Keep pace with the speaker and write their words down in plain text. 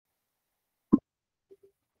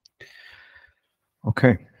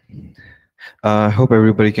Okay. I hope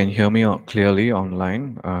everybody can hear me clearly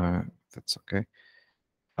online. That's okay.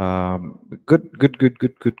 Good.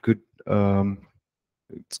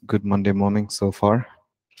 It's good Monday morning so far.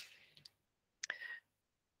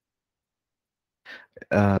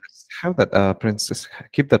 Have that, Prince, just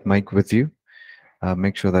keep that mic with you.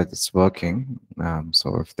 Make sure that it's working.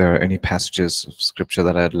 So if there are any passages of scripture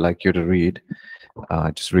that I'd like you to read,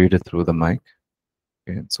 just read it through the mic.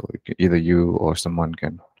 Okay? So either you or someone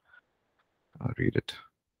can read it.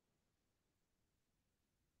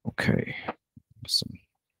 Okay. Awesome.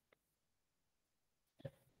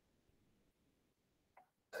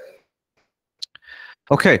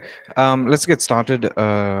 Okay, let's get started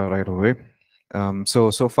right away.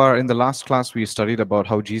 So far in the last class, we studied about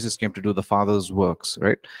how Jesus came to do the Father's works,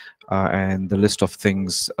 right? And the list of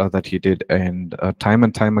things that he did. And time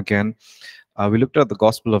again, we looked at the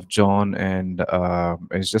Gospel of John, and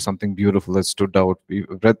it's just something beautiful that stood out. We've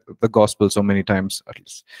read the Gospel so many times, at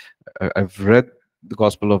least. I've read the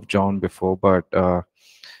Gospel of John before, but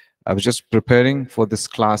I was just preparing for this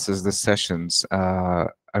classes, this sessions.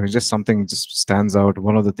 I mean, just something just stands out.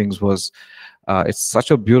 One of the things was it's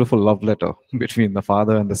such a beautiful love letter between the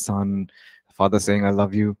Father and the Son. The Father saying, "I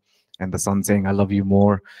love you," and the Son saying, "I love you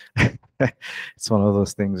more." It's one of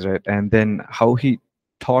those things, right? And then how he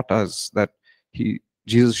taught us that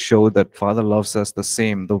Jesus showed that Father loves us the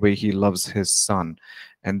same, the way he loves his Son.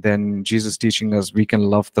 And then Jesus teaching us we can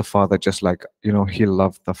love the Father just like, he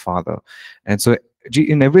loved the Father. And so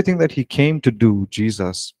in everything that he came to do,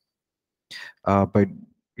 Jesus, by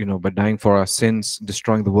dying for our sins,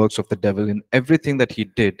 destroying the works of the devil, in everything that he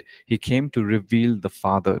did, he came to reveal the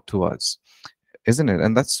Father to us, isn't it?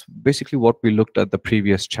 And that's basically what we looked at the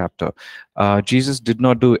previous chapter. Jesus did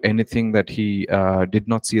not do anything that he did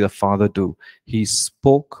not see the Father do. He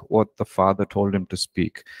spoke what the Father told him to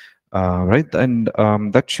speak. Right, and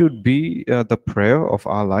that should be the prayer of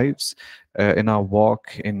our lives, in our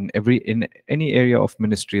walk, in any area of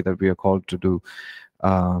ministry that we are called to do.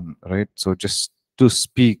 Right, so just to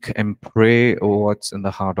speak and pray over what's in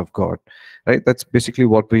the heart of God. Right, that's basically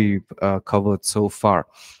what we've covered so far.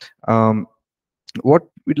 What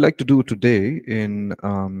we'd like to do today in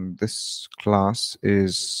this class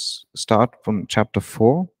is start from chapter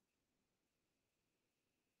 4.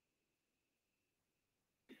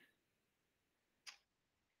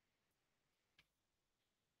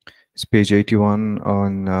 It's page 81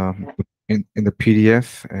 on in the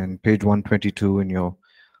PDF, and page 122 in your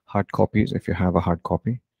hard copies, if you have a hard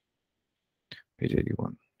copy. Page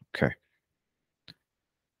 81. Okay.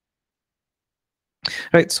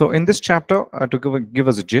 Right. So in this chapter, to give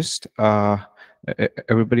us a gist,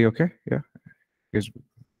 everybody okay? Yeah. Is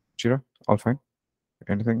Chira all fine?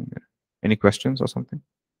 Anything? Any questions or something?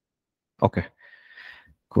 Okay.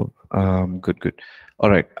 Cool. Good. All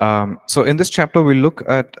right. So in this chapter, we look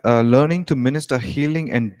at learning to minister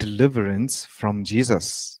healing and deliverance from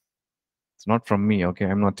Jesus. It's not from me, okay?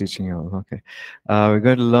 I'm not teaching you, okay? We're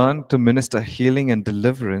going to learn to minister healing and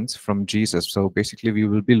deliverance from Jesus. So basically, we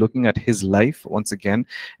will be looking at his life once again.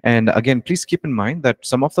 And again, please keep in mind that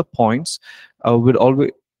some of the points would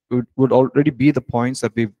already be the points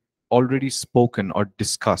that we've already spoken or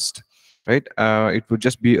discussed. Right, it would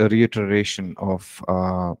just be a reiteration of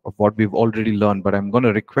what we've already learned. But I'm going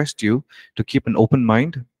to request you to keep an open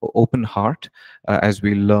mind, open heart, as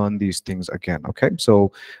we learn these things again. Okay,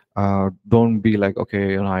 so don't be like,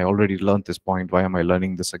 okay, I already learned this point. Why am I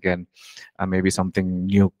learning this again? Maybe something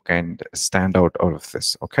new can stand out of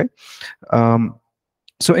this. Okay,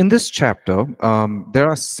 so in this chapter, there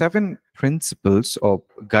are 7 principles or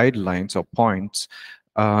guidelines or points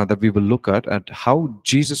that we will look at how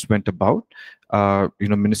Jesus went about,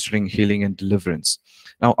 ministering healing and deliverance.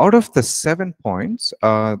 Now, out of the 7 points,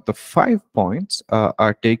 the 5 points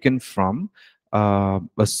are taken from a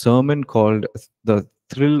sermon called "The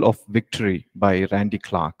Thrill of Victory" by Randy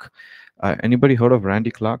Clark. Anybody heard of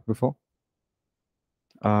Randy Clark before?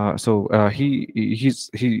 He's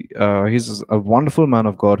a wonderful man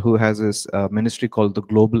of God who has this ministry called the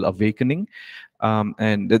Global Awakening,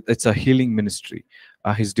 and it's a healing ministry.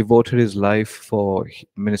 He's devoted his life for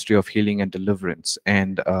ministry of healing and deliverance,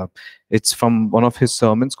 and it's from one of his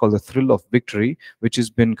sermons called "The Thrill of Victory," which has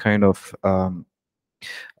been kind of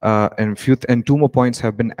and 2 more points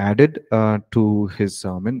have been added to his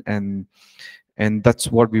sermon, and that's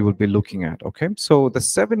what we will be looking at. Okay, so the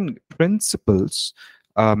 7 principles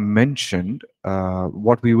mentioned,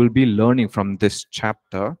 what we will be learning from this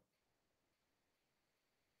chapter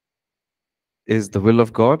is the will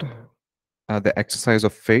of God, the exercise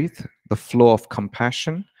of faith, the flow of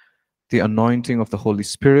compassion, the anointing of the Holy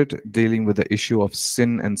Spirit, dealing with the issue of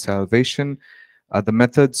sin and salvation, the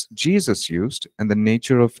methods Jesus used, and the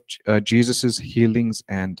nature of Jesus's healings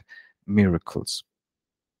and miracles.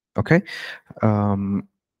 Okay. Um,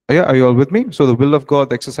 yeah, are you all with me? So the will of God,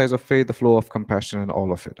 the exercise of faith, the flow of compassion, and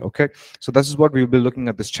all of it. Okay. So this is what we'll be looking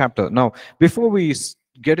at this chapter. Now, before we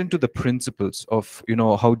get into the principles of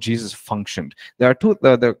how Jesus functioned, there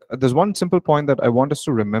are there's one simple point that I want us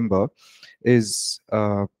to remember is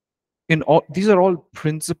in all these are all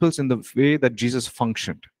principles in the way that Jesus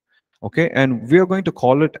functioned. Okay, and we are going to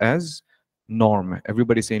call it as norm.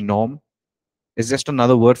 Everybody say norm. It's just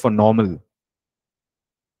another word for normal.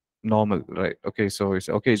 Normal, right? Okay, so it's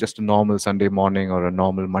okay, just a normal Sunday morning or a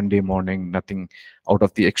normal Monday morning. Nothing out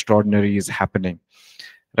of the extraordinary is happening,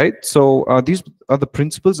 right? So these are the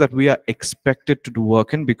principles that we are expected to do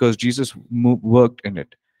work in because Jesus worked in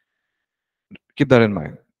it. Keep that in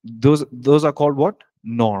mind. Those are called what?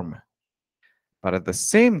 Norm. But at the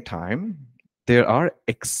same time, there are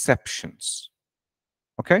exceptions.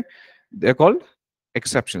 Okay, they're called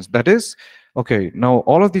exceptions. That is, okay, now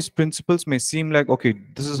all of these principles may seem like, okay,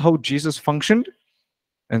 this is how Jesus functioned,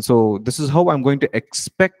 and so this is how I'm going to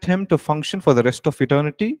expect him to function for the rest of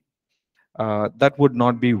eternity. That would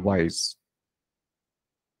not be wise.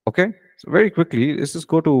 Okay, so very quickly, let's just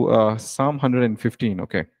go to Psalm 115.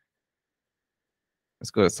 Okay,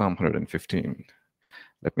 let's go to Psalm 115.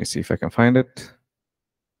 Let me see if I can find it.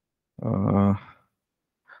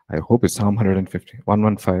 I hope it's Psalm 150,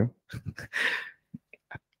 115.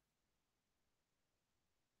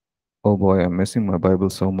 Oh boy, I'm missing my Bible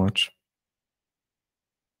so much.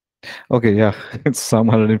 Okay, yeah, it's Psalm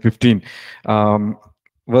 115,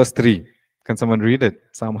 verse 3. Can someone read it?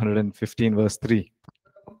 Psalm 115, verse 3.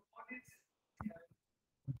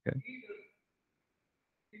 Okay.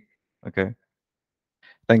 Okay.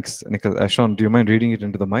 Thanks, Nikhil. Sean, do you mind reading it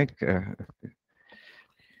into the mic?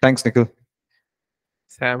 Thanks, Nikhil.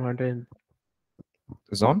 Psalm 100.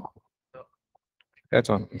 Is on? Yeah, it's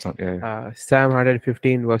on. It's on. Yeah, yeah. Psalm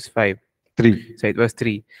 115, verse 5. 3. So it was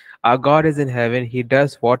 3. Our God is in heaven. He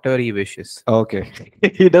does whatever he wishes. Okay.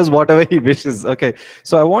 He does whatever he wishes. Okay.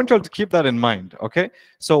 So I want you all to keep that in mind. Okay.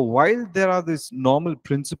 So while there are these normal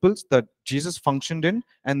principles that Jesus functioned in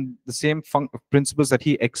and the same principles that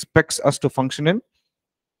he expects us to function in,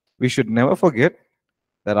 we should never forget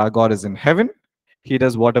that our God is in heaven. He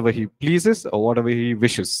does whatever he pleases or whatever he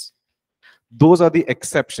wishes. Those are the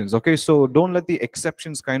exceptions. Okay. So don't let the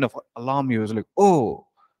exceptions kind of alarm you. It's like, oh,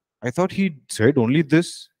 I thought he said only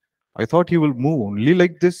this. I thought he will move only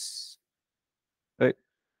like this. Right?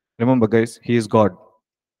 Remember, guys, he is God.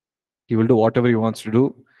 He will do whatever he wants to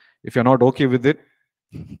do. If you're not okay with it,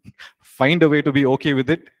 find a way to be okay with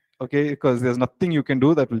it. Okay, because there's nothing you can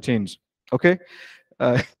do that will change. Okay,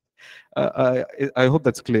 uh, I hope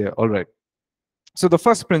that's clear. All right. So the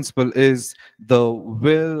first principle is the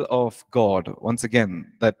will of God. Once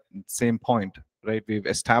again, that same point, right? We've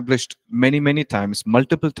established many times,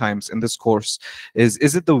 multiple times in this course. Is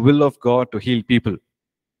it the will of God to heal people?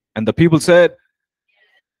 And the people said,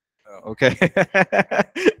 okay.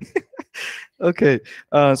 Okay.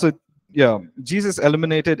 So yeah, Jesus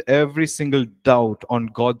eliminated every single doubt on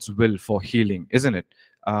God's will for healing, isn't it?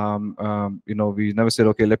 We never said,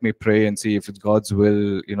 okay, let me pray and see if it's God's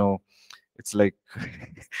will. It's like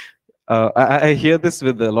I hear this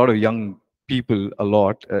with a lot of young people a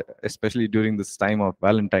lot, especially during this time of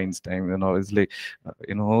Valentine's time. It's like,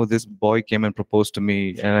 this boy came and proposed to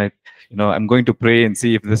me, and I'm going to pray and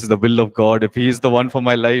see if this is the will of God, if He is the one for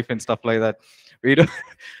my life, and stuff like that. We don't,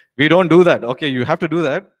 we don't do that. Okay, you have to do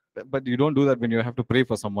that, but you don't do that when you have to pray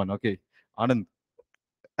for someone. Okay, Anand.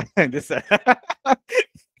 This,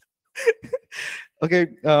 okay,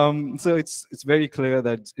 so it's very clear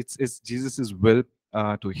that it's Jesus's will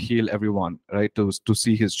to heal everyone, right? To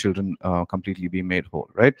see his children completely be made whole,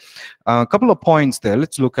 right? A couple of points there.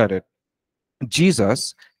 Let's look at it.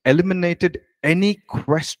 Jesus eliminated any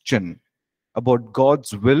question about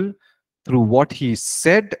God's will through what he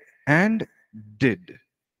said and did.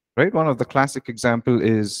 Right? One of the classic example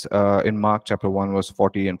is in Mark chapter 1, verse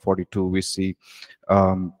 40 and 42. We see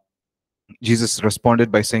um, Jesus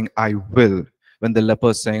responded by saying, I will. When the leper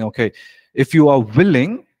is saying, okay, if you are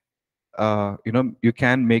willing, you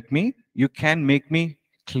can make me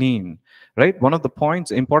clean. Right? One of the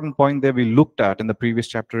points, important point there we looked at in the previous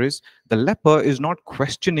chapter is the leper is not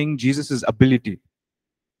questioning Jesus's ability.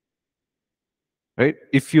 Right?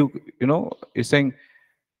 If is saying,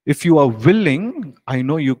 if you are willing, I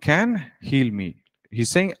know you can heal me. He's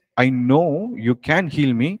saying, I know you can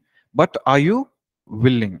heal me, but are you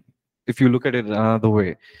willing? If you look at it another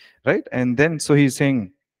way, right? And then so he's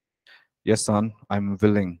saying, yes, son, I'm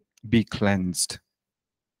willing. Be cleansed.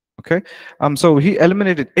 Okay. So he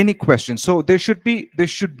eliminated any question. So there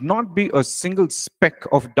should not be a single speck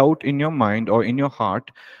of doubt in your mind or in your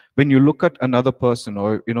heart when you look at another person,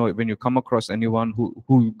 or when you come across anyone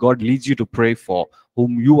who God leads you to pray for,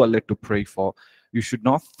 whom you are led to pray for. You should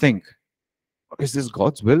not think, is this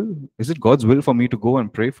God's will? Is it God's will for me to go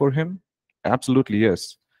and pray for him? Absolutely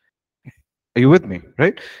yes. Are you with me?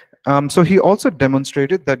 Right? So he also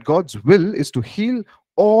demonstrated that God's will is to heal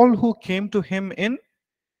all who came to him in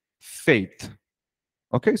faith.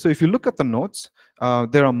 Okay, so if you look at the notes,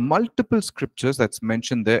 there are multiple scriptures that's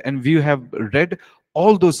mentioned there, and we have read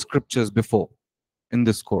all those scriptures before in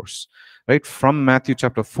this course, right? From Matthew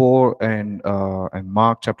chapter 4 and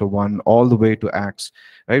Mark chapter 1 all the way to Acts,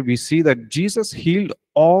 right? We see that Jesus healed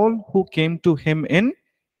all who came to him in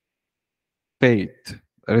faith.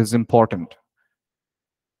 That is important.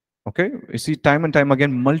 Okay, you see, time and time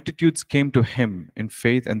again, multitudes came to him in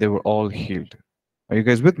faith and they were all healed. Are you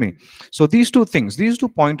guys with me? So these two things, these two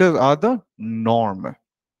pointers are the normal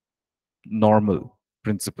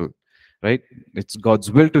principle, right? It's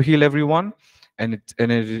God's will to heal everyone, and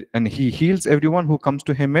he heals everyone who comes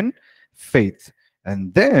to him in faith.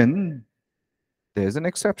 And then there's an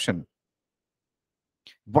exception.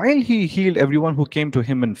 While he healed everyone who came to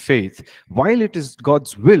him in faith, while it is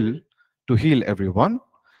God's will to heal everyone,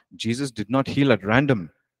 Jesus did not heal at random.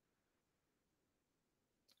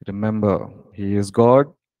 Remember, he is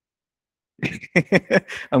God.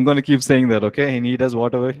 I'm going to keep saying that, okay? And he does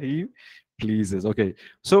whatever he pleases. Okay.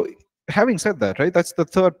 So, having said that, right, that's the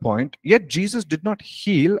third point. Yet, Jesus did not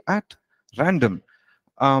heal at random.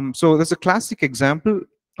 So, there's a classic example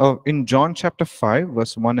of in John chapter 5,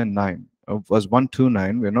 verse 1 and 9, verse 1 to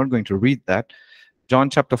 9. We're not going to read that. John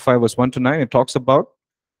chapter 5, verse 1 to 9, it talks about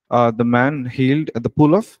the man healed at the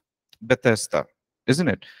pool of Bethesda, isn't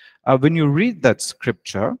it? When you read that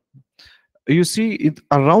scripture, you see it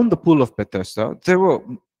around the pool of Bethesda, there were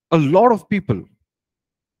a lot of people,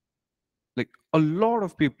 like a lot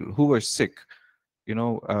of people who were sick,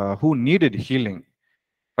 who needed healing.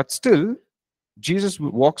 But still, Jesus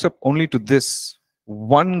walks up only to this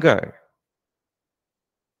one guy.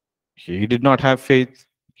 He did not have faith.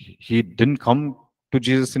 He didn't come to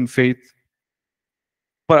Jesus in faith.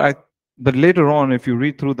 But later on, if you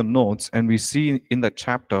read through the notes and we see in that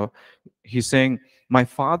chapter, he's saying, my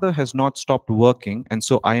father has not stopped working, and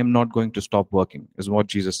so I am not going to stop working, is what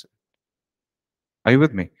Jesus said. Are you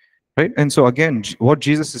with me? Right? And so again, what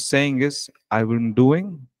Jesus is saying is, I am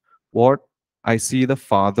doing what I see the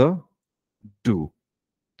Father do.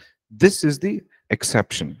 This is the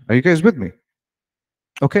exception. Are you guys with me?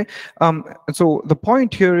 Okay. And so the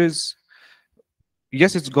point here is,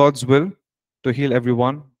 yes, it's God's will to heal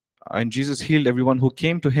everyone, and Jesus healed everyone who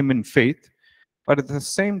came to him in faith. But at the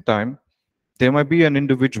same time, there might be an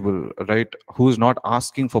individual, right, who's not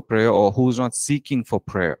asking for prayer or who's not seeking for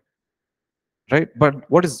prayer, right? But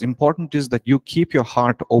what is important is that you keep your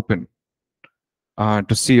heart open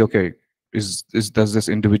to see, okay, does this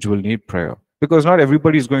individual need prayer? Because not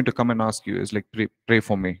everybody is going to come and ask you, is like, pray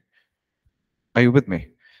for me. Are you with me?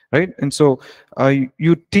 Right? And so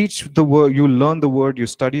you teach the word, you learn the word, you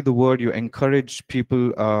study the word, you encourage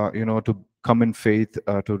people, to come in faith,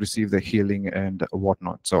 to receive the healing and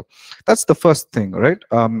whatnot. So that's the first thing, right?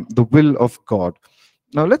 The will of God.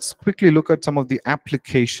 Now let's quickly look at some of the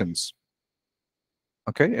applications.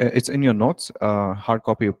 Okay, it's in your notes, hard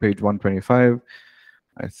copy of page 125.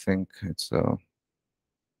 I think it's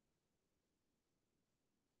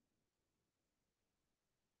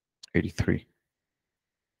 83.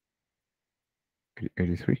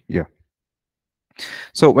 83, yeah.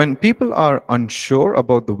 So when people are unsure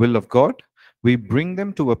about the will of God, we bring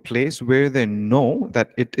them to a place where they know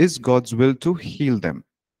that it is God's will to heal them.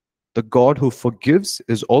 The God who forgives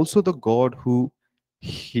is also the God who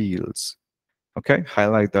heals. Okay,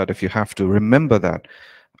 highlight that if you have to. Remember that.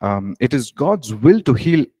 It is God's will to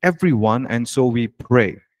heal everyone, and so we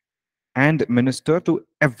pray and minister to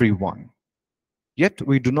everyone. Yet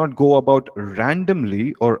we do not go about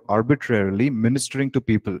randomly or arbitrarily ministering to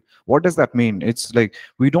people. What does that mean? It's like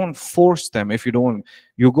we don't force them. If you don't,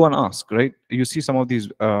 you go and ask, right? You see some of these,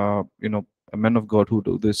 men of God who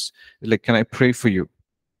do this. Like, can I pray for you?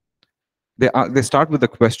 They start with a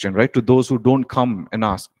question, right? To those who don't come and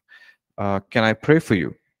ask, can I pray for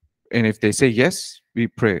you? And if they say yes, we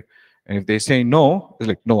pray. And if they say no, it's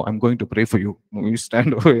like, no, I'm going to pray for you. You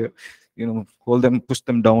stand over here, hold them, push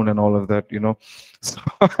them down, and all of that. So,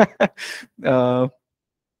 uh,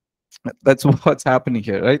 that's what's happening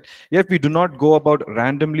here, right? Yet we do not go about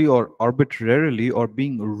randomly or arbitrarily or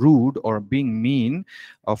being rude or being mean,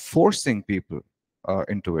 forcing people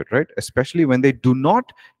into it, right? Especially when they do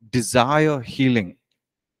not desire healing.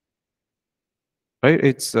 right?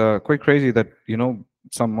 It's quite crazy that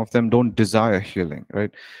some of them don't desire healing,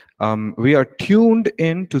 right? We are tuned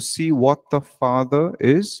in to see what the Father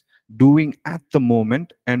is doing at the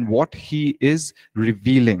moment and what He is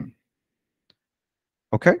revealing.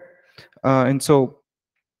 Okay, and so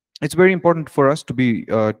it's very important for us to be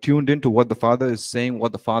tuned into what the Father is saying,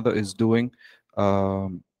 what the Father is doing.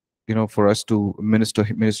 Um, for us to minister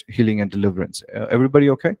healing and deliverance. Everybody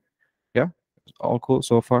okay? Yeah, all cool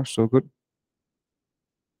so far, so good.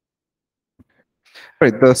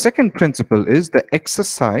 Right. The second principle is the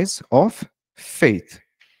exercise of faith.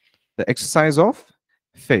 The exercise of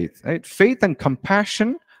faith. Right? Faith and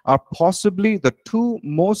compassion are possibly the two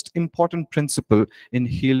most important principle in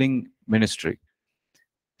healing ministry.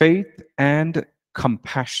 Faith and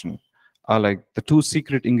compassion are like the two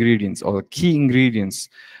secret ingredients or the key ingredients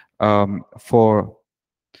for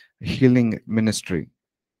healing ministry.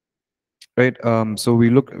 Right, so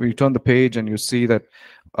we turn the page and you see that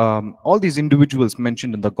all these individuals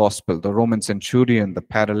mentioned in the gospel, the Roman centurion, the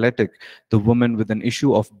paralytic, the woman with an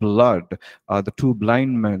issue of blood, the two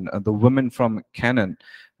blind men, the woman from Canaan,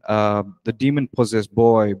 the demon possessed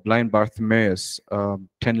boy, blind Bartimaeus,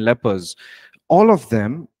 10 lepers, all of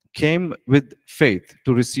them came with faith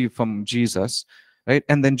to receive from Jesus, right?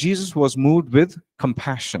 And then Jesus was moved with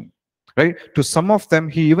compassion, right? To some of them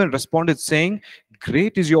he even responded saying,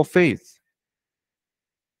 great is your faith.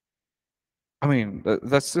 I mean,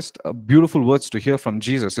 that's just beautiful words to hear from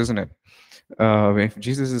Jesus, isn't it? If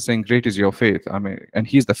Jesus is saying, great is your faith, I mean, and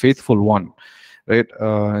he's the faithful one, right?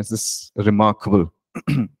 It's this remarkable.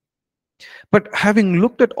 But having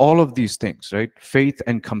looked at all of these things, right, faith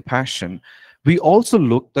and compassion, we also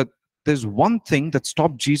look that there's one thing that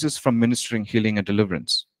stopped Jesus from ministering healing and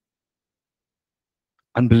deliverance: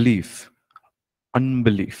 unbelief.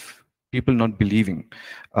 Unbelief, people not believing,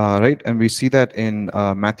 right? And we see that in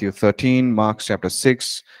Matthew 13, Mark chapter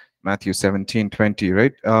 6, Matthew 17:20,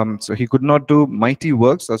 right? So he could not do mighty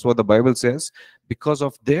works, that's what the Bible says, because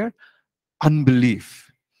of their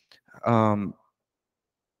unbelief. um,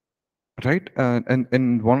 right,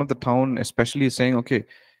 and one of the town especially is saying, okay,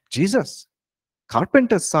 Jesus,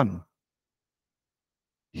 carpenter's son,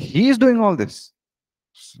 he is doing all this.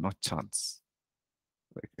 It's not chance.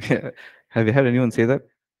 Like, have you had anyone say that?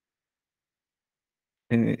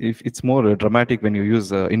 If it's more dramatic when you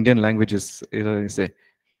use Indian languages, you say,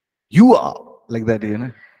 you are, like that,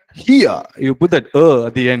 Here, you put that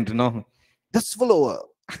at the end, this follower,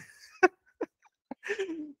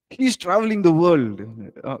 he's traveling the world,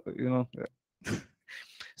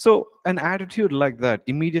 So an attitude like that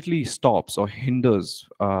immediately stops or hinders,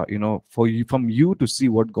 for you, from you to see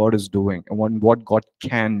what God is doing and what God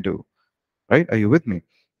can do. Right? Are you with me?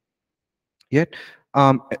 Yet,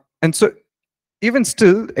 and so even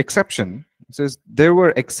still, exception, it says there were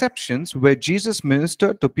exceptions where Jesus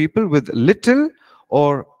ministered to people with little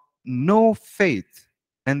or no faith,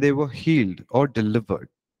 and they were healed or delivered.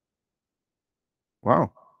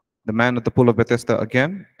 Wow. The man at the pool of Bethesda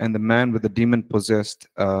again, and the man with the demon possessed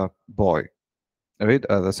boy, right?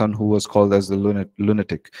 The son who was called as the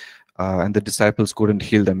lunatic, and the disciples couldn't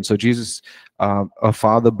heal them. So Jesus, a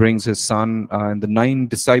father brings his son, and the 9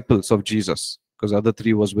 disciples of Jesus, because the other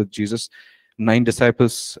 3 was with Jesus. 9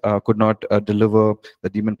 disciples could not deliver the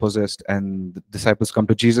demon possessed, and the disciples come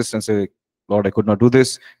to Jesus and say, Lord, I could not do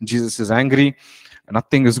this. Jesus is angry.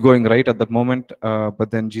 Nothing is going right at that moment,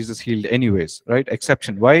 but then Jesus healed anyways, right?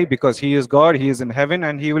 Exception. Why? Because he is God, he is in heaven,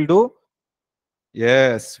 and he will do.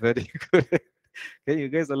 Yes, very good. Okay, you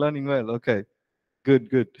guys are learning well. Okay, good,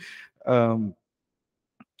 good. Um,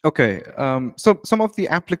 okay, so some of the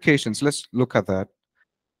applications, let's look at that.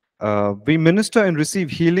 We minister and receive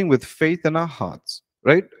healing with faith in our hearts,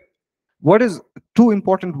 right? What is 2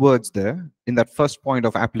 important words there in that first point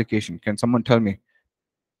of application? Can someone tell me?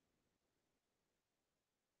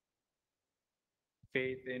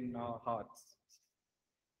 Faith in our hearts.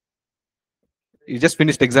 You just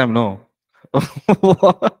finished exam, no?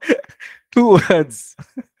 2 words.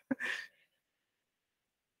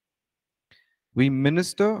 We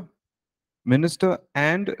minister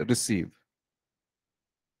and receive,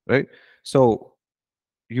 right? So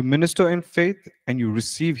you minister in faith and you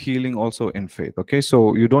receive healing also in faith. Okay,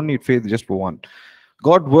 so you don't need faith just for one.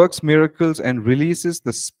 God works miracles and releases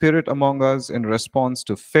the Spirit among us in response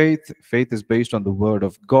to faith. Faith is based on the Word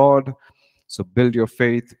of God. So build your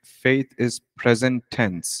faith. Faith is present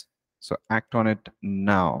tense. So act on it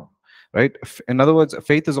now, right? In other words,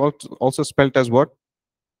 faith is also spelled as what?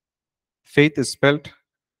 Faith is spelled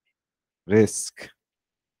risk.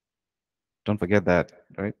 Don't forget that,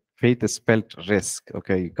 right? Faith is spelled risk.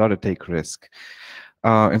 Okay, you got to take risk.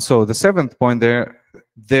 And so the 7th point there,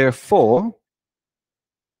 therefore,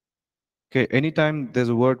 Okay, anytime there's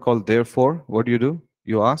a word called therefore, what do?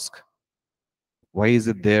 You ask, why is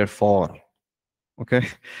it there for? Okay.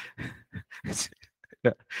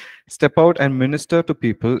 Yeah. Step out and minister to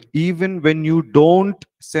people even when you don't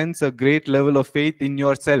sense a great level of faith in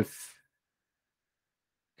yourself.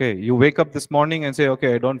 Okay, you wake up this morning and say,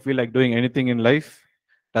 okay, I don't feel like doing anything in life.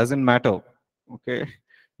 Doesn't matter. Okay,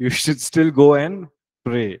 you should still go and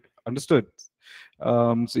pray. Understood?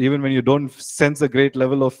 So even when you don't sense a great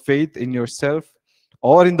level of faith in yourself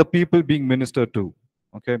or in the people being ministered to,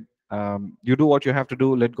 okay, you do what you have to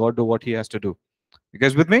do. Let God do what He has to do. You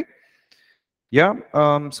guys with me? Yeah.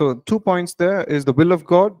 So 2 points there is the will of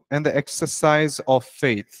God and the exercise of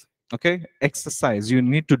faith. Okay. Exercise. You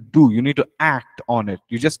need to do. You need to act on it.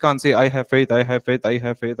 You just can't say, "I have faith. I have faith. I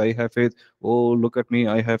have faith. I have faith." Oh, look at me.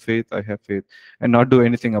 I have faith. I have faith, and not do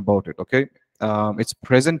anything about it. Okay. It's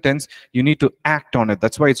present tense. You need to act on it.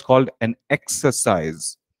 That's why it's called an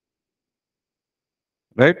exercise,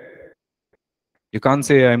 right? You can't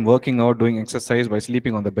say, "I'm working out, doing exercise by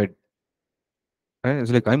sleeping on the bed." Right?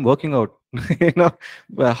 It's like I'm working out. you know,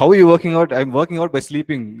 how are you working out? I'm working out by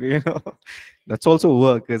sleeping. That's also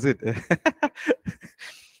work, is it?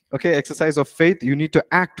 Okay, exercise of faith. You need to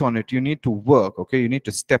act on it. You need to work. Okay, you need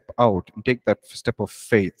to step out and take that step of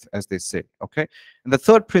faith, as they say. Okay, and the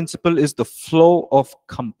third principle is the flow of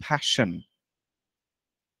compassion.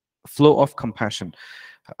 Flow of compassion.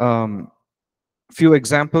 Um, Few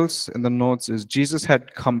examples in the notes is Jesus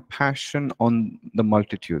had compassion on the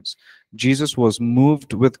multitudes. Jesus was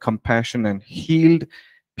moved with compassion and healed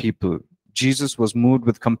people. Jesus was moved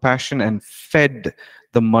with compassion and fed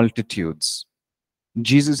the multitudes.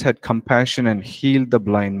 Jesus had compassion and healed the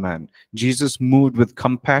blind man. Jesus moved with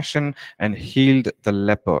compassion and healed the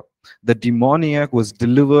leper. The demoniac was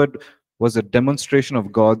delivered, was a demonstration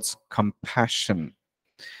of God's compassion.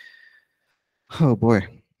 Oh boy.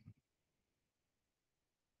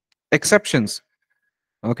 Exceptions.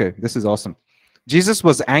 Okay, this is awesome. Jesus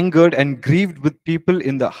was angered and grieved with people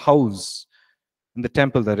in the house, in the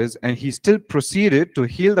temple, that is, and he still proceeded to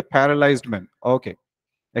heal the paralyzed man. Okay,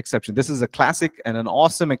 exception. This is a classic and an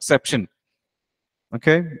awesome exception.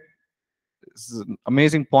 Okay, this is an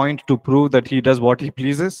amazing point to prove that he does what he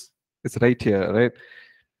pleases. It's right here, right?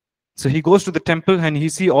 So he goes to the temple and he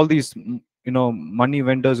see all these, money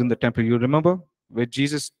vendors in the temple. You remember where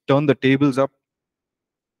Jesus turned the tables up?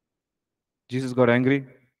 Jesus got angry.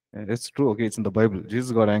 Yeah, it's true. Okay, it's in the Bible.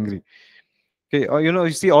 Jesus got angry. Okay,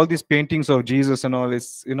 you see all these paintings of Jesus and all.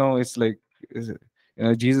 It's like,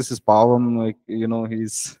 Jesus is Pavam, like,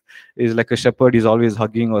 he's like a shepherd. He's always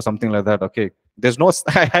hugging or something like that. Okay, there's no.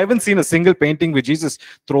 I haven't seen a single painting with Jesus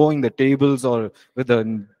throwing the tables or with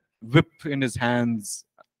a whip in his hands.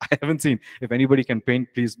 I haven't seen. If anybody can paint,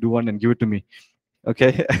 please do one and give it to me.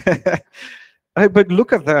 Okay. But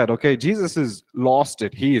look at that. Okay, Jesus is lost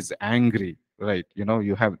it. He is angry, right?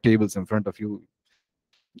 You have tables in front of you.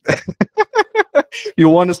 You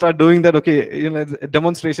want to start doing that? Okay, it's a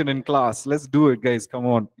demonstration in class. Let's do it, guys. Come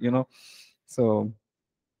on. So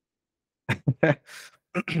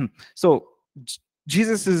so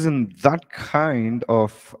Jesus is in that kind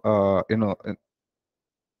of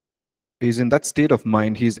he's in that state of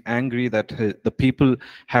mind. He's angry that the people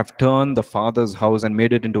have turned the Father's house and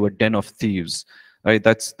made it into a den of thieves, right?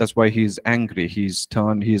 That's why he's angry. He's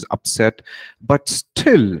upset, but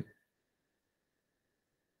still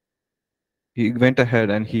he went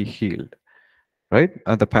ahead and he healed, right?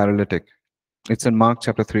 The paralytic. It's in Mark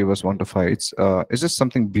chapter 3, verse 1 to 5. It's just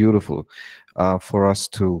something beautiful for us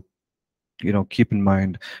to keep in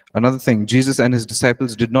mind. Another thing, Jesus and his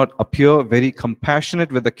disciples did not appear very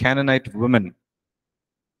compassionate with the Canaanite woman,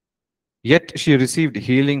 yet she received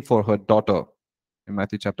healing for her daughter in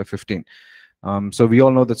Matthew chapter 15. So we all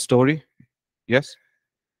know that story. Yes?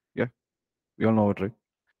 Yeah, we all know it, right?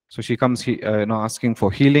 So she comes, asking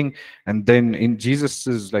for healing, and then in Jesus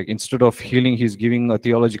is like, instead of healing, he's giving a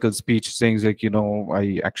theological speech, saying like,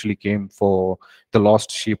 I actually came for the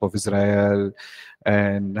lost sheep of Israel,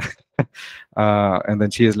 and and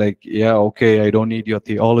then she is like, yeah, okay, I don't need your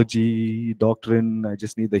theology, doctrine. I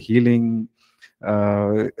just need the healing.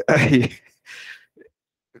 Uh,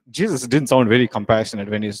 Jesus didn't sound very compassionate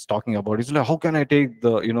when he's talking about it. He's like, how can I take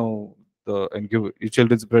and give your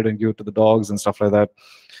children's bread and give it to the dogs and stuff like that?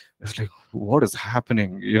 It's like, what is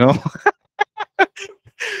happening?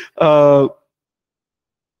 uh,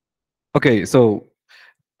 okay, so,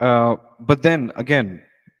 but then again,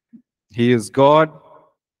 he is God.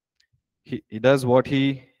 He does what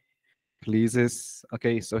he pleases.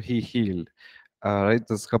 Okay, so he healed. Right,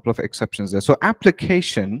 there's a couple of exceptions there. So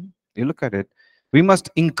application, you look at it, we must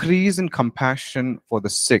increase in compassion for the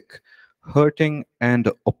sick, hurting,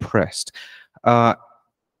 and oppressed. Uh,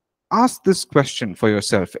 Ask this question for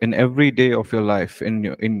yourself in every day of your life, in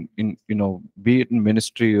be it in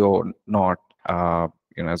ministry or not.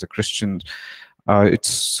 As a Christian, it's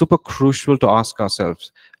super crucial to ask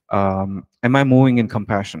ourselves: am I moving in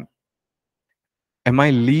compassion? Am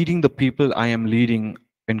I leading the people I am leading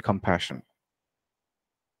in compassion?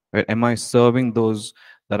 Right? Am I serving those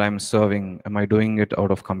that I'm serving? Am I doing it out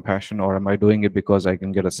of compassion, or am I doing it because I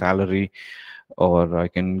can get a salary, or I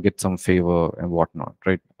can get some favor and whatnot?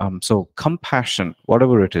 Right? So compassion,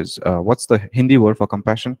 whatever it is, what's the Hindi word for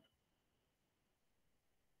compassion?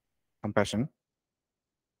 Compassion.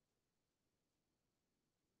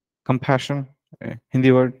 Compassion.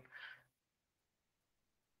 Hindi word.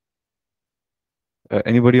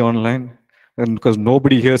 Anybody online? And because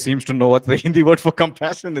nobody here seems to know what the Hindi word for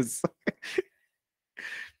compassion is.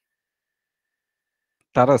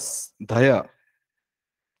 Taras, daya.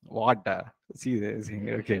 What? See,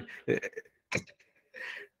 okay.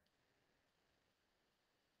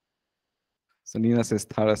 So Nina says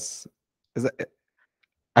Taras. Is that,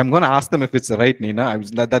 I'm going to ask them if it's right, Nina.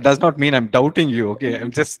 That does not mean I'm doubting you. Okay,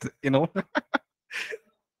 I'm just,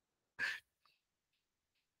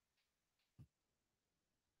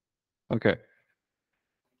 Okay.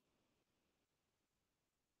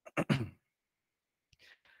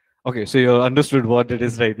 Okay, so you understood what it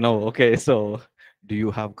is right now. Okay, so do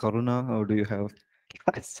you have Karuna or do you have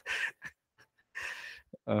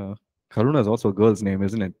uh, Karuna is also a girl's name,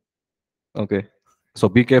 isn't it? Okay. So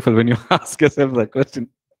be careful when you ask yourself that question.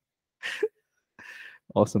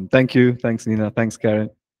 Awesome. Thank you. Thanks, Nina. Thanks, Karen.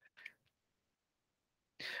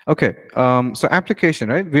 Okay. So application,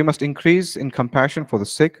 right? We must increase in compassion for the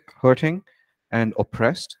sick, hurting, and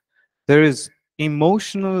oppressed. There is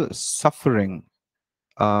emotional suffering.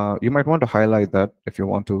 You might want to highlight that if you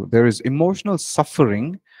want to. There is emotional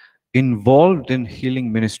suffering involved in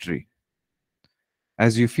healing ministry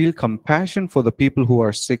as you feel compassion for the people who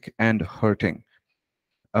are sick and hurting.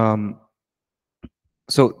 Um,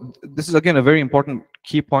 so this is again a very important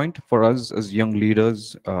key point for us as young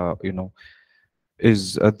leaders.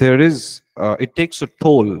 Is there is it takes a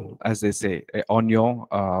toll, as they say, on your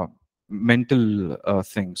mental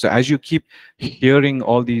thing. So as you keep hearing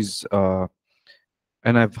all these.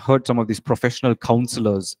 And I've heard some of these professional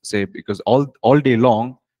counselors say, because all day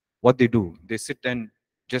long, what they do, they sit and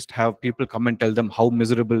just have people come and tell them how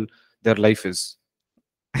miserable their life is.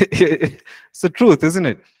 It's the truth, isn't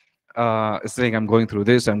it? It's saying, I'm going through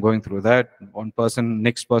this, I'm going through that. One person,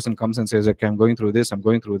 next person comes and says, okay, I'm going through this, I'm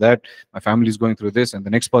going through that. My family is going through this. And the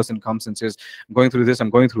next person comes and says, I'm going through this, I'm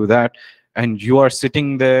going through that. And you are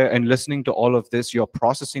sitting there and listening to all of this. You're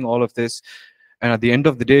processing all of this. And at the end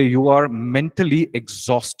of the day, you are mentally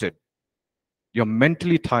exhausted. You're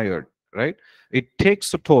mentally tired, right? It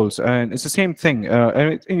takes a toll. And it's the same thing.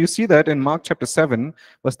 And you see that in Mark chapter 7,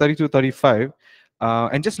 verse 32, 35.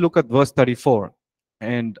 And just look at verse 34.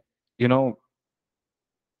 And, you know,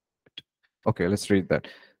 okay, let's read that.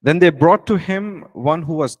 Then they brought to him one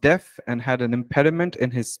who was deaf and had an impediment in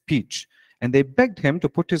his speech. And they begged him to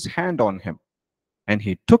put his hand on him. And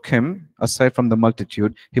he took him aside from the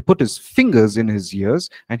multitude. He put his fingers in his ears,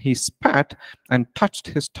 and he spat and touched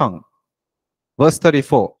his tongue. Verse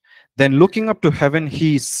 34. Then looking up to heaven,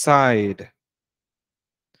 he sighed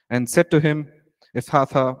and said to him,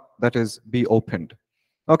 Ephatha, that is, be opened.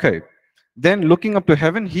 Okay. Then looking up to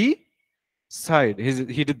heaven, he sighed.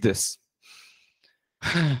 He did this.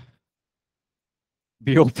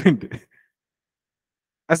 Be opened.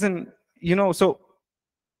 As in, so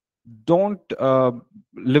don't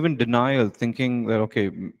live in denial thinking that,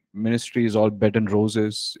 okay, ministry is all bed and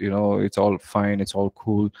roses, it's all fine, it's all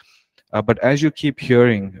cool. But as you keep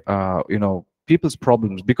hearing, people's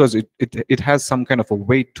problems, because it has some kind of a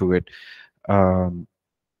weight to it, um,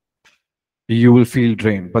 you will feel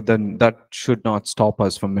drained. But then that should not stop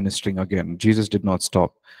us from ministering again. Jesus did not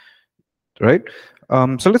stop, right?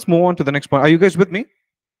 So let's move on to the next point. Are you guys with me?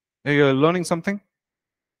 Are you learning something?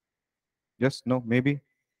 Yes, no, maybe?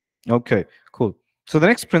 Okay, cool. So the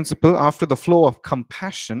next principle after the flow of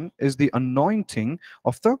compassion is the anointing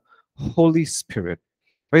of the Holy Spirit,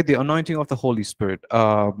 right? The anointing of the Holy Spirit.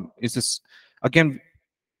 Is this, again,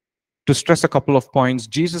 to stress a couple of points.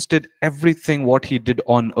 Jesus did everything what he did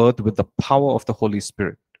on earth with the power of the Holy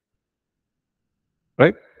Spirit,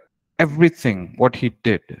 right? Everything what he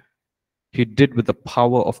did with the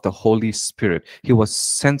power of the Holy Spirit. He was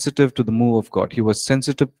sensitive to the move of God. He was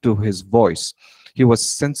sensitive to his voice. He was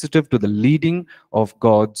sensitive to the leading of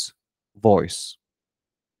God's voice,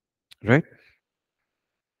 right?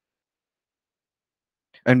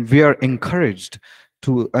 And we are encouraged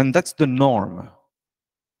to, and that's the norm,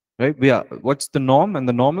 right? We are, what's the norm and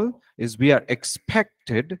the normal is we are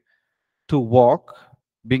expected to walk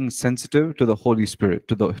being sensitive to the Holy Spirit,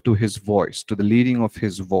 to his voice, to the leading of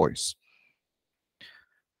his voice.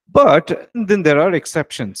 But then there are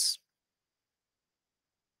exceptions,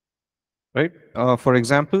 right? For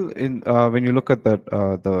example, in when you look at that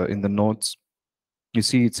the in the notes, you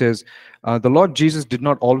see it says the Lord Jesus did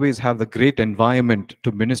not always have the great environment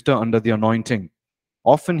to minister under the anointing.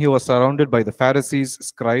 Often he was surrounded by the Pharisees,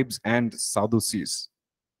 scribes, and Sadducees.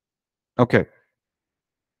 Okay,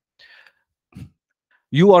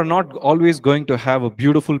 you are not always going to have a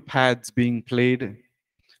beautiful pads being played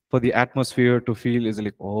for the atmosphere to feel is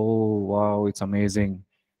like, oh wow, it's amazing.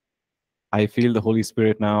 I feel the Holy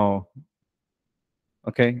Spirit now.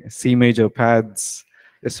 Okay, C major pads,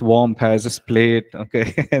 just warm pads, just play it.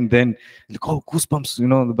 Okay, and then like, oh, goosebumps, in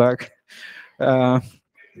the back. Uh,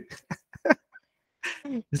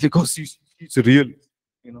 it's like, oh, it's real.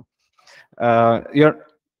 You know, you're.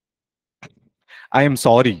 I am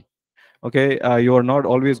sorry. Okay, you are not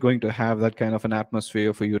always going to have that kind of an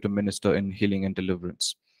atmosphere for you to minister in healing and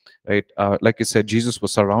deliverance, right? Like I said, Jesus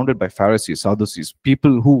was surrounded by Pharisees, Sadducees,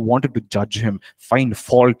 people who wanted to judge him, find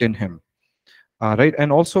fault in him. Right,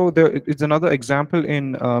 and also it's another example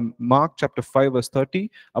in Mark chapter 5 verse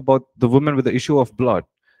 30 about the woman with the issue of blood.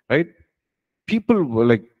 Right, people were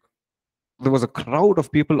like, there was a crowd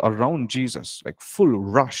of people around Jesus, like full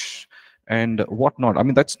rush and whatnot. I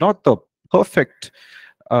mean, that's not the perfect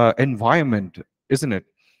environment, isn't it?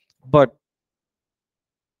 But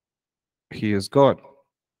he is God.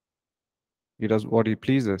 He does what he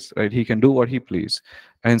pleases, right? He can do what he pleases.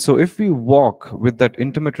 And so if we walk with that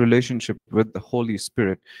intimate relationship with the Holy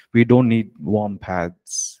Spirit, we don't need warm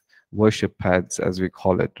pads, worship pads, as we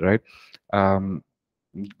call it, right? Um,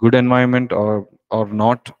 Good environment or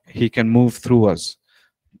not, he can move through us.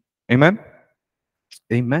 Amen?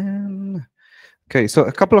 Amen. Okay, so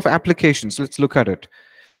a couple of applications. Let's look at it.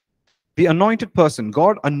 The anointed person.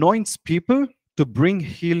 God anoints people to bring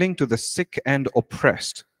healing to the sick and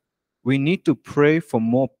oppressed. We need to pray for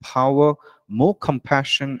more power, more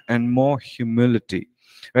compassion, and more humility.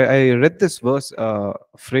 I read this verse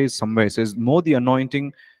phrase somewhere. It says, more the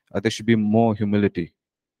anointing, there should be more humility.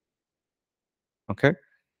 Okay?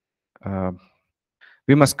 Uh,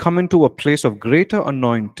 we must come into a place of greater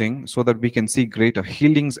anointing so that we can see greater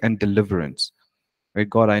healings and deliverance. Right,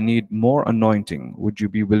 God, I need more anointing. Would you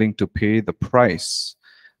be willing to pay the price,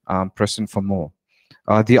 present for more?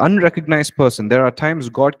 The unrecognized person. There are times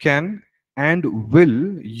God can and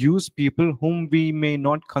will use people whom we may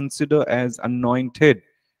not consider as anointed,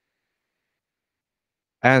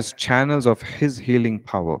 as channels of his healing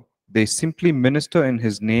power. They simply minister in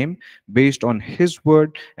his name based on his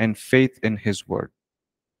word and faith in his word.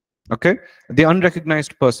 Okay, the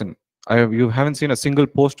unrecognized person. You haven't seen a single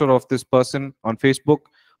poster of this person on Facebook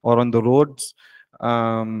or on the roads.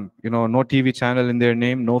 No TV channel in their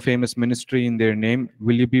name, no famous ministry in their name.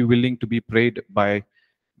 Will you be willing to be prayed by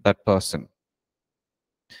that person?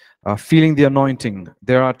 Feeling the anointing.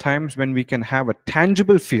 There are times when we can have a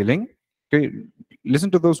tangible feeling. Okay, listen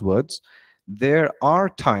to those words. There are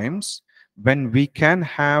times when we can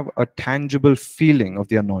have a tangible feeling of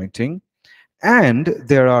the anointing, and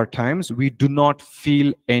there are times we do not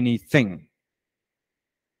feel anything.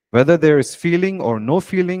 Whether there is feeling or no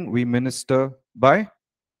feeling, we minister by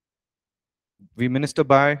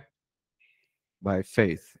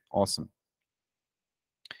faith. Awesome.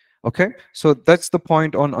 Okay, so that's the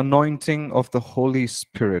point on anointing of the Holy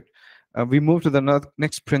Spirit. We move to the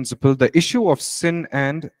next principle, the issue of sin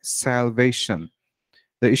and salvation.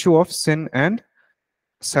 The issue of sin and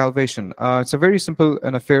salvation. It's a very simple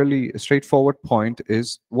and a fairly straightforward point.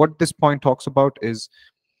 Is what this point talks about is,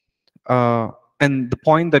 and the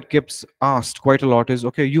point that gets asked quite a lot is,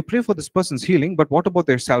 okay, you pray for this person's healing, but what about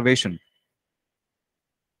their salvation?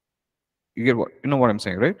 You know what I'm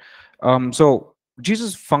saying, right? So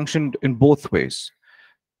Jesus functioned in both ways.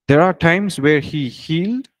 There are times where he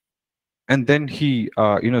healed and then he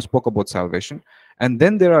spoke about salvation, and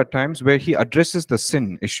then there are times where he addresses the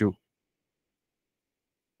sin issue,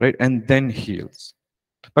 right, and then heals.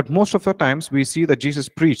 But most of the times we see that Jesus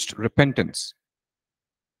preached repentance,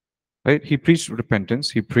 right? He preached repentance,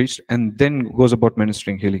 he preached, and then goes about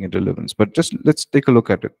ministering healing and deliverance. But just let's take a look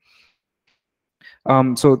at it.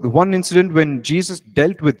 So the one incident when Jesus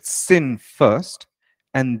dealt with sin first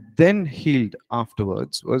and then healed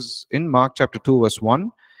afterwards was in Mark chapter 2 verse 1.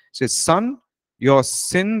 It says, son, your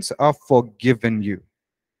sins are forgiven you.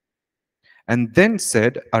 And then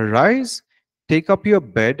said, arise, take up your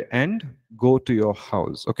bed and go to your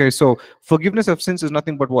house. Okay, so forgiveness of sins is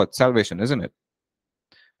nothing but what? Salvation, isn't it?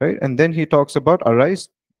 Right? And then he talks about arise,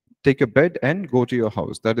 take your bed and go to your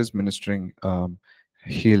house. That is ministering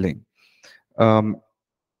healing.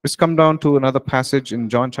 Let's come down to another passage in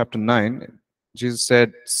John chapter 9. Jesus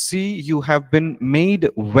said, see, you have been made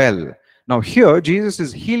well. Now here, Jesus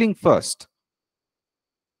is healing first.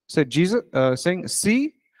 So Jesus saying,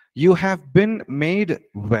 see, you have been made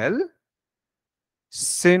well,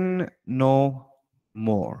 sin no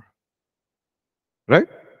more. Right?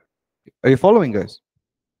 Are you following, guys?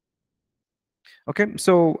 Okay,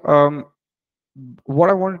 so what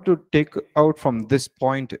I wanted to take out from this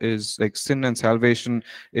point is like sin and salvation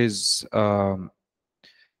is,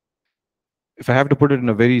 if I have to put it in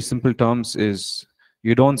a very simple terms, is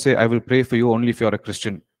you don't say, I will pray for you only if you're a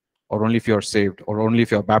Christian, or only if you're saved, or only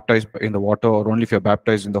if you're baptized in the water, or only if you're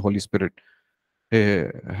baptized in the Holy Spirit. Hey,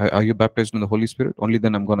 are you baptized in the Holy Spirit? Only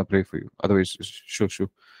then I'm going to pray for you. Otherwise, sure.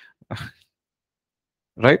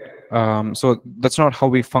 Right? So that's not how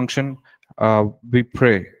we function. We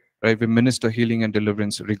pray, right? We minister healing and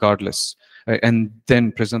deliverance regardless, right? And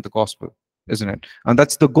then present the gospel, isn't it? And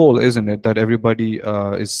that's the goal, isn't it? That everybody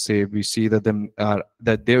is saved. We see that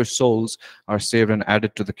that their souls are saved and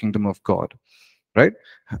added to the kingdom of God, right?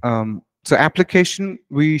 So application,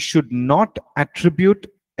 we should not attribute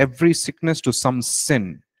every sickness to some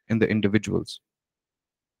sin in the individuals.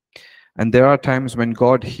 And there are times when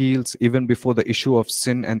God heals even before the issue of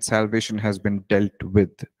sin and salvation has been dealt with.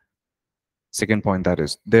 Second point, that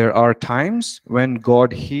is, there are times when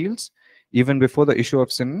God heals even before the issue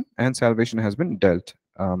of sin and salvation has been dealt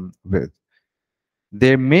with.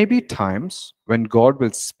 There may be times when God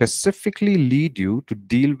will specifically lead you to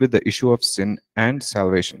deal with the issue of sin and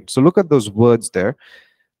salvation. So look at those words there.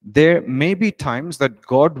 There may be times that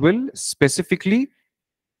God will specifically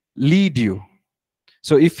lead you.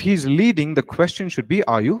 So if he's leading, the question should be,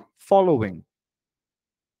 are you following?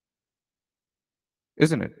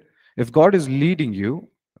 Isn't it? If God is leading you,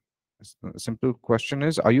 a simple question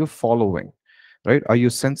is, are you following? Right? Are you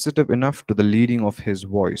sensitive enough to the leading of his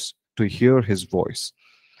voice, to hear his voice?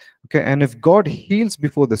 Okay, and if God heals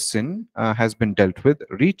before the sin has been dealt with,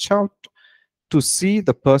 reach out to see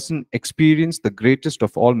the person experience the greatest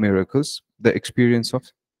of all miracles, the experience of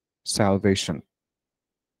salvation.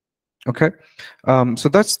 Okay, so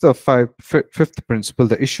that's the fifth principle,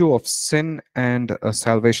 the issue of sin and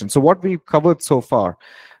salvation. So what we've covered so far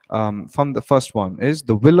from the first one is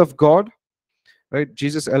the will of God, right?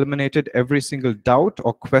 Jesus eliminated every single doubt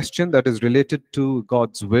or question that is related to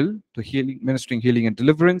God's will, to healing, ministering healing and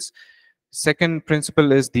deliverance. Second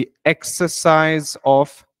principle is the exercise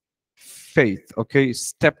of faith. Okay,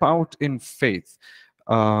 step out in faith.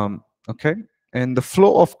 Okay, and the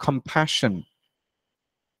flow of compassion,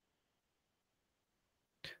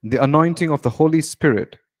 the anointing of the Holy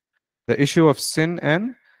Spirit, the issue of sin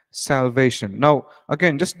and salvation. Now,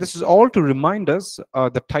 again, just this is all to remind us,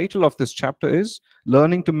 the title of this chapter is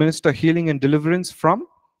Learning to Minister Healing and Deliverance from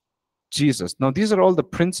Jesus. Now, these are all the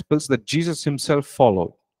principles that Jesus himself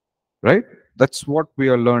followed, right? That's what we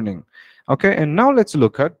are learning. Okay, and now let's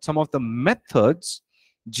look at some of the methods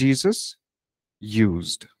Jesus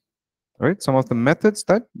used, right? Some of the methods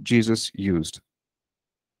that Jesus used.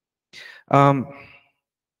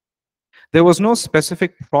 There was no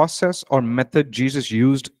specific process or method Jesus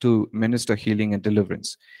used to minister healing and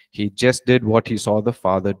deliverance. He just did what he saw the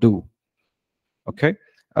Father do. Okay?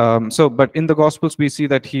 But in the Gospels, we see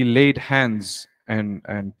that he laid hands and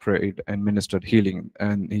prayed and ministered healing,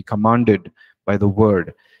 and he commanded by the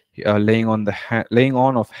word, laying on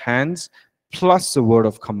of hands plus the word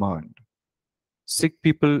of command. Sick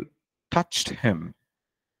people touched him,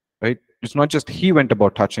 right? It's not just he went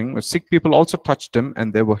about touching, but sick people also touched him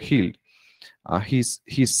and they were healed.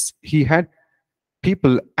 He had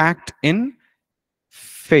people act in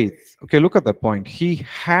faith. Okay, look at that point. He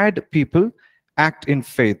had people act in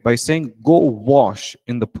faith by saying, go wash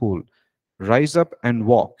in the pool, rise up and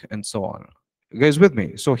walk, and so on. You guys with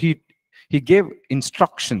me? So he gave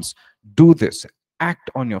instructions, do this, act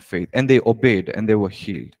on your faith, and they obeyed and they were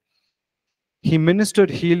healed. He ministered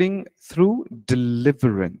healing through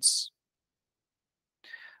deliverance.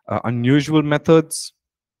 Unusual methods.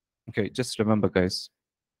 Okay, just remember, guys,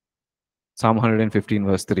 Psalm 115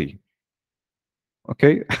 verse 3.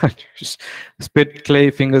 Okay, spit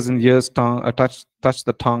clay, fingers and ears, tongue, touch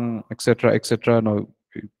the tongue, etc., etc. No,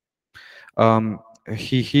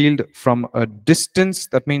 he healed from a distance.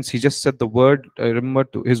 That means he just said the word. Remember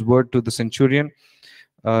to his word to the centurion.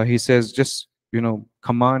 He says, just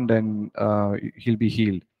command and he'll be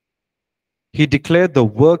healed. He declared the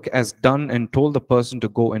work as done and told the person to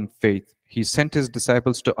go in faith. He sent his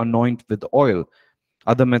disciples to anoint with oil.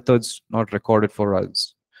 Other methods not recorded for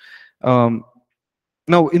us.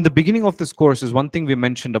 Now, in the beginning of this course is one thing we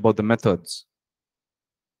mentioned about the methods.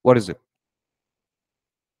 What is it?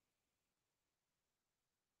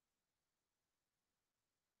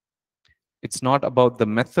 It's not about the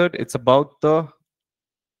method, it's about the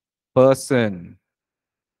person,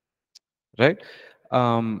 right?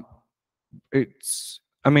 Um, I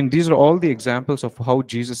mean, these are all the examples of how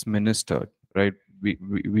Jesus ministered, right? We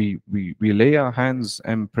lay our hands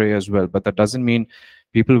and pray as well, but that doesn't mean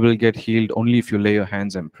people will get healed only if you lay your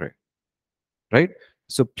hands and pray, right?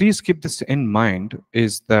 So please keep this in mind,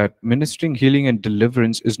 is that ministering healing and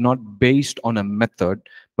deliverance is not based on a method,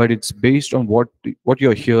 but it's based on what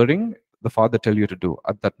you're hearing the Father tell you to do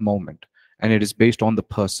at that moment, and it is based on the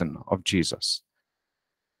person of Jesus.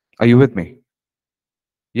 Are you with me?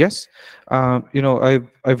 Yes.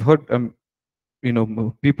 I've heard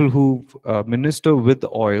people who minister with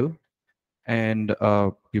oil, and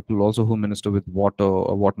people also who minister with water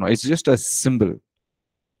or whatnot. It's just a symbol,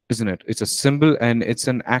 isn't it? It's a symbol, and it's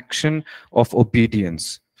an action of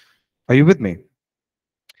obedience. Are you with me?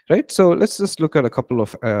 Right. So let's just look at a couple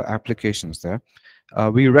of applications there.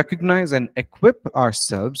 We recognize and equip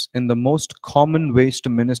ourselves in the most common ways to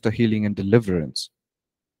minister healing and deliverance.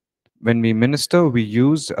 When we minister, we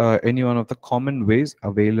use any one of the common ways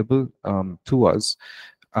available to us.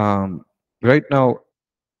 Um, right now,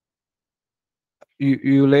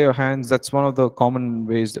 you lay your hands. That's one of the common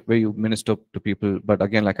ways where you minister to people. But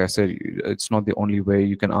again, like I said, it's not the only way.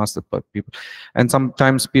 You can ask the people, and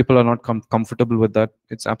sometimes people are not comfortable with that.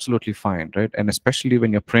 It's absolutely fine, right? And especially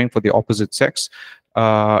when you're praying for the opposite sex,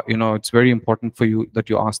 it's very important for you that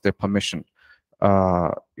you ask their permission.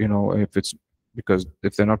 If it's, because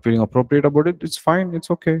if they're not feeling appropriate about it, it's fine,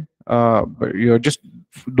 it's okay. But you're just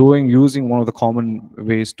using one of the common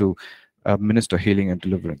ways to minister healing and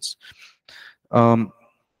deliverance. um,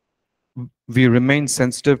 we remain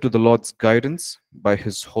sensitive to the Lord's guidance by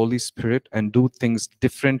his Holy Spirit and do things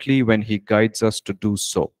differently when he guides us to do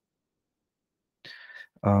so.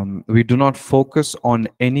 We do not focus on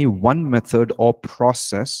any one method or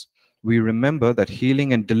process. We remember that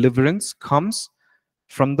healing and deliverance comes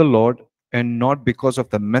from the Lord, and not because of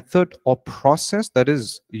the method or process that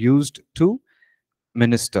is used to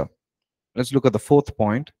minister. Let's look at the fourth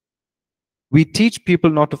point. We teach people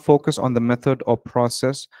not to focus on the method or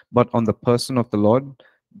process, but on the person of the Lord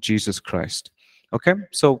Jesus Christ. Okay,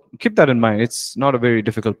 so keep that in mind. It's not a very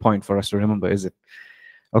difficult point for us to remember, is it?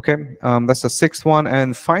 Okay, that's the sixth one.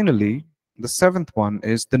 And finally, the seventh one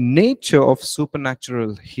is the nature of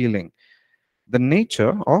supernatural healing. The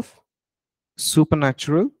nature of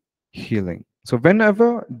supernatural healing. So,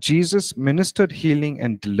 whenever Jesus ministered healing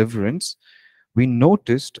and deliverance, we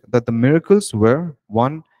noticed that the miracles were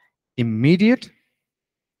one, immediate.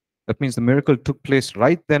 That means the miracle took place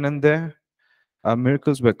right then and there.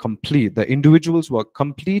 Miracles were complete. The individuals were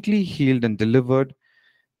completely healed and delivered.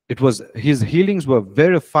 It was, his healings were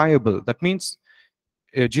verifiable. That means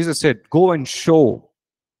Jesus said, "Go and show,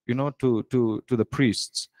 to the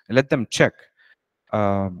priests and let them check."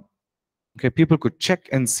 Um, okay, people could check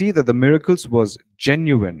and see that the miracles was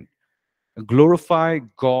genuine. Glorify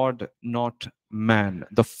God, not man.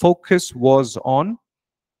 The focus was on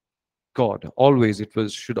God. Always,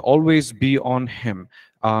 should always be on Him,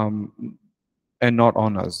 and not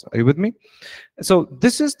on us. Are you with me? So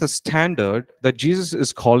this is the standard that Jesus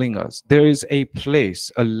is calling us. There is a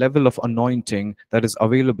place, a level of anointing that is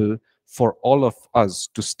available for all of us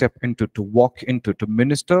to step into, to walk into, to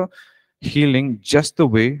minister healing just the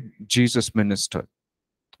way Jesus ministered,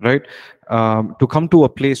 right? To come to a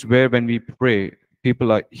place where when we pray,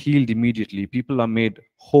 people are healed immediately, people are made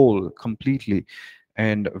whole completely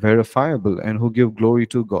and verifiable, and who give glory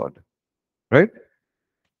to God, right?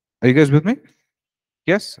 Are you guys with me?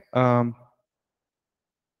 Yes. Okay,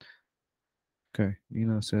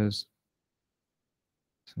 Nina says,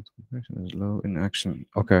 "Since compassion is love in action."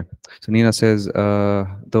 Okay. So Nina says,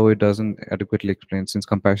 though it doesn't adequately explain, since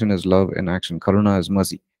compassion is love in action, karuna is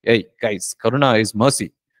mercy. Hey, guys, karuna is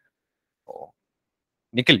mercy. Oh,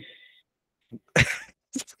 Nikhil.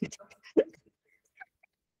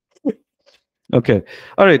 Okay.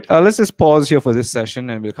 All right. Let's just pause here for this session,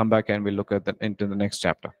 and we'll come back and we'll look at into the next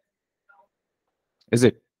chapter. Is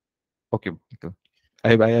it? Okay. Nikhil.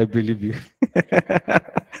 I believe you.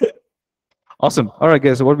 Awesome. All right,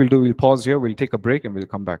 guys. So what we'll do, we'll pause here, we'll take a break, and we'll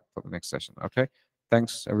come back for the next session. Okay.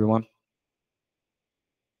 Thanks, everyone.